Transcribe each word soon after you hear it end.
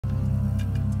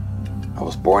I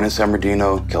was born in San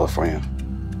Bernardino, California.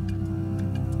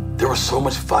 There was so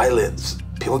much violence.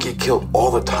 People get killed all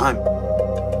the time.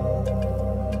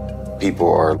 People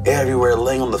are everywhere,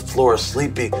 laying on the floor,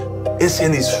 sleeping. It's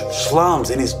in these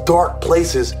slums, in these dark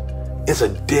places. It's a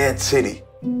dead city.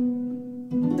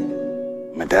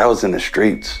 My dad was in the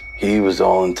streets. He was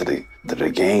all into the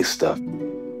gang stuff.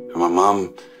 And my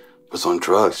mom was on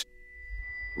drugs.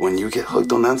 When you get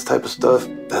hooked on that type of stuff,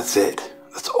 that's it.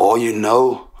 That's all you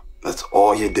know. That's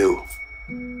all you do.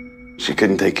 She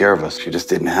couldn't take care of us. She just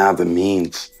didn't have the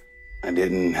means. I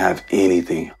didn't have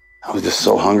anything. I was just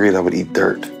so hungry that I would eat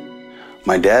dirt.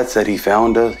 My dad said he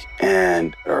found us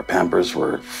and our Pampers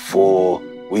were full.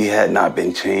 We had not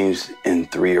been changed in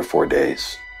 3 or 4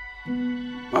 days.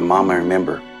 My mom, I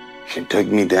remember, she took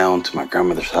me down to my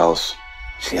grandmother's house.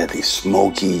 She had these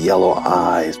smoky yellow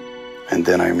eyes. And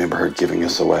then I remember her giving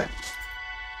us away.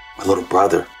 My little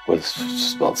brother was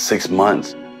just about 6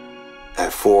 months.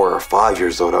 At 4 or 5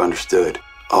 years old, I understood,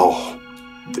 oh,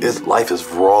 life is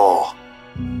raw.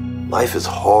 Life is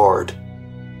hard.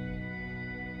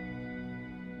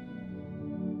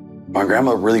 My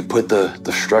grandma really put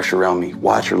the structure around me.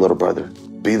 Watch your little brother.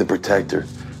 Be the protector.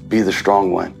 Be the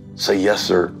strong one. Say yes,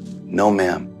 sir. No,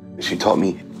 ma'am. And she taught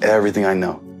me everything I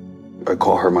know. I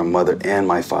call her my mother and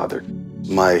my father.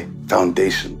 My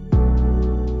foundation.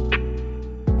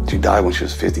 She died when she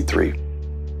was 53.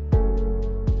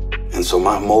 And so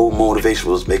my motivation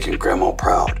was making grandma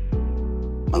proud.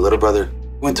 My little brother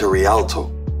went to Rialto.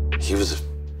 He was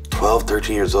 12,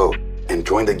 13 years old and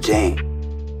joined a gang.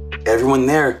 Everyone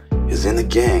there is in the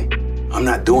gang. I'm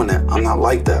not doing that. I'm not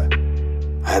like that.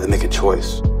 I had to make a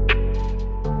choice.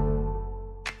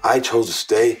 I chose to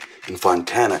stay in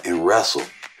Fontana and wrestle.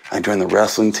 I joined the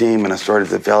wrestling team and I started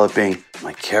developing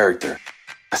my character.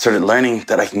 I started learning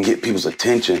that I can get people's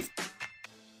attention.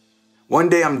 One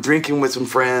day I'm drinking with some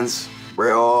friends.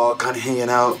 We're all kind of hanging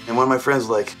out. And one of my friends was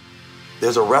like,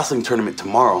 there's a wrestling tournament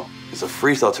tomorrow. It's a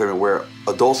freestyle tournament where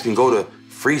adults can go to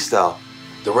freestyle.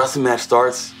 The wrestling match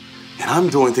starts and I'm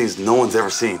doing things no one's ever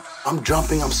seen. I'm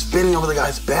jumping, I'm spinning over the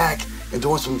guy's back and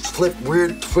doing some flip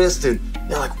weird twist. And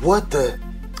they're like, what the?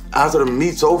 After the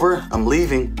meet's over, I'm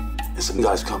leaving. And some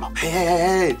guys come up,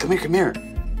 hey, come here.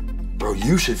 Bro,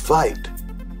 you should fight.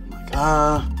 I'm like,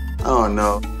 I don't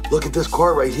know. Look at this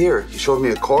card right here. He showed me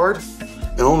a card,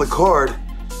 and on the card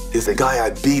is the guy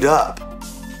I beat up.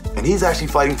 And he's actually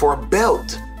fighting for a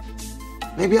belt.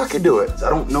 Maybe I could do it. I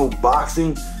don't know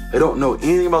boxing. I don't know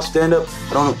anything about stand-up.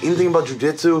 I don't know anything about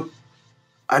jiu-jitsu.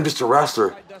 I'm just a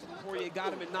wrestler.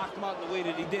 Got him and knocked him out in the way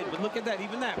that he did. But look at that,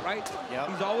 even that, right? Yep.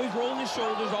 He's always rolling his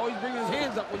shoulders, always bringing his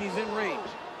hands up when he's in range.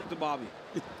 To Bobby.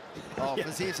 Oh,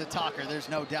 Fiziv's a talker, there's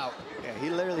no doubt. Yeah, he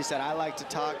literally said, I like to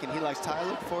talk, and he likes to. I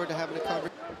look forward to having a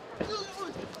conversation.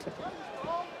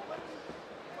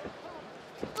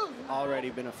 Already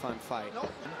been a fun fight.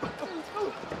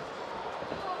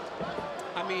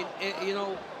 I mean, you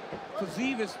know,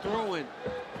 Fiziv is throwing,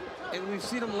 and we've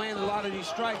seen him land a lot of these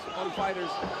strikes on fighters,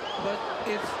 but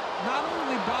it's not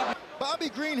only Bobby. Bobby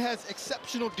Green has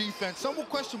exceptional defense. Some will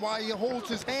question why he holds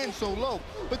his hand so low,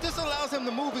 but this allows him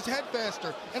to move his head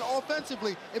faster. And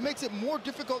offensively, it makes it more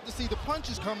difficult to see the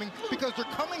punches coming because they're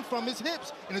coming from his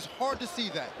hips, and it's hard to see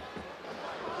that.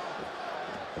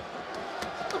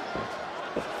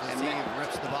 And he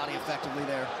rips the body effectively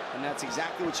there. And that's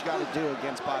exactly what you got to do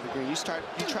against Bobby Green. You try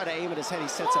to aim at his head, he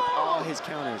sets up all his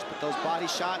counters, but those body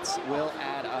shots will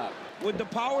add up. With the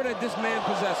power that this man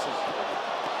possesses.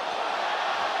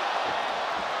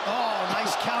 Oh,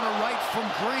 nice counter right from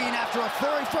Green after a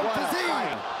flurry from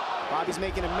Fiziv. Bobby's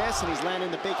making a miss, and he's landing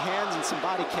the big hands and some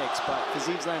body kicks, but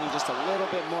Fiziv's landing just a little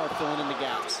bit more, filling in the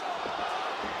gaps.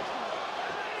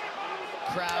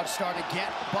 Crowd starting to get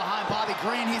behind Bobby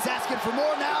Green. He's asking for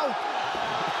more now.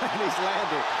 And he's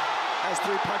landed. Has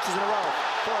 3 punches in a row,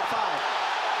 4 or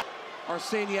 5. Are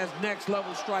saying he has next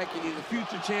level striking. He's a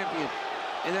future champion.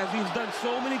 And as he's done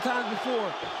so many times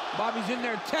before, Bobby's in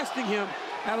there testing him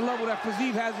at a level that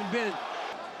Fiziv hasn't been.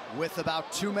 With about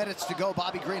 2 minutes to go,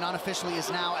 Bobby Green unofficially is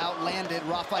now outlanded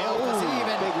Rafael Fiziv.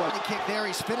 And big one kick there.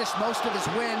 He's finished most of his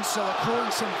wins, so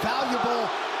accruing some valuable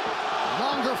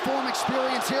longer form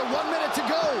experience here. 1 minute to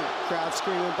go. Crowd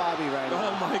screaming Bobby right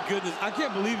now. Oh my goodness, I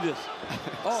can't believe this.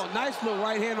 Oh, nice little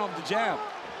right hand off the jab.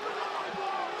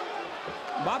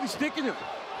 Bobby's sticking him.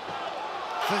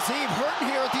 Fiziv hurting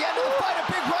here at the end of the fight. A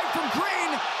big right from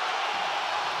Green.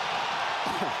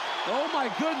 Oh my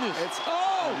goodness. It's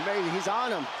amazing. He's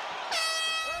on him.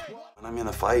 When I'm in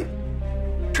a fight,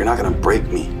 you're not gonna break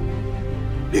me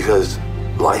because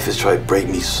life has tried to break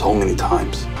me so many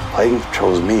times. Fighting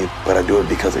chose me, but I do it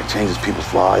because it changes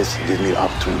people's lives. It gives me the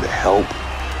opportunity to help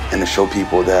and to show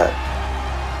people that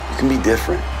You can be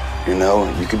different, you know?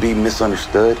 You can be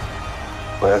misunderstood,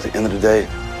 but at the end of the day,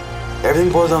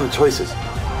 everything boils down to choices.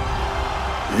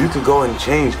 You could go and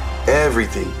change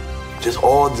everything. Just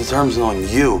all determines on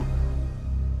you.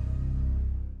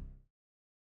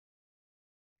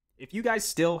 If you guys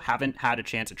still haven't had a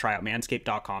chance to try out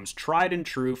Manscaped.com's tried and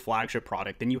true flagship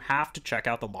product, then you have to check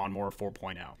out the Lawnmower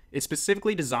 4.0. It's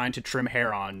specifically designed to trim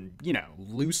hair on, you know,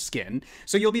 loose skin,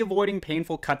 so you'll be avoiding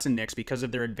painful cuts and nicks because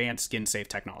of their advanced skin-safe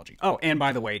technology. Oh, and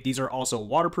by the way, these are also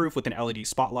waterproof with an LED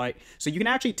spotlight, so you can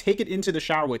actually take it into the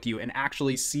shower with you and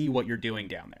actually see what you're doing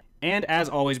down there. And as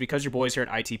always, because your boys here at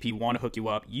ITP want to hook you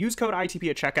up, use code ITP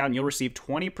at checkout and you'll receive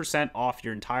 20% off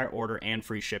your entire order and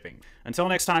free shipping. Until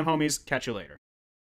next time, homies, catch you later.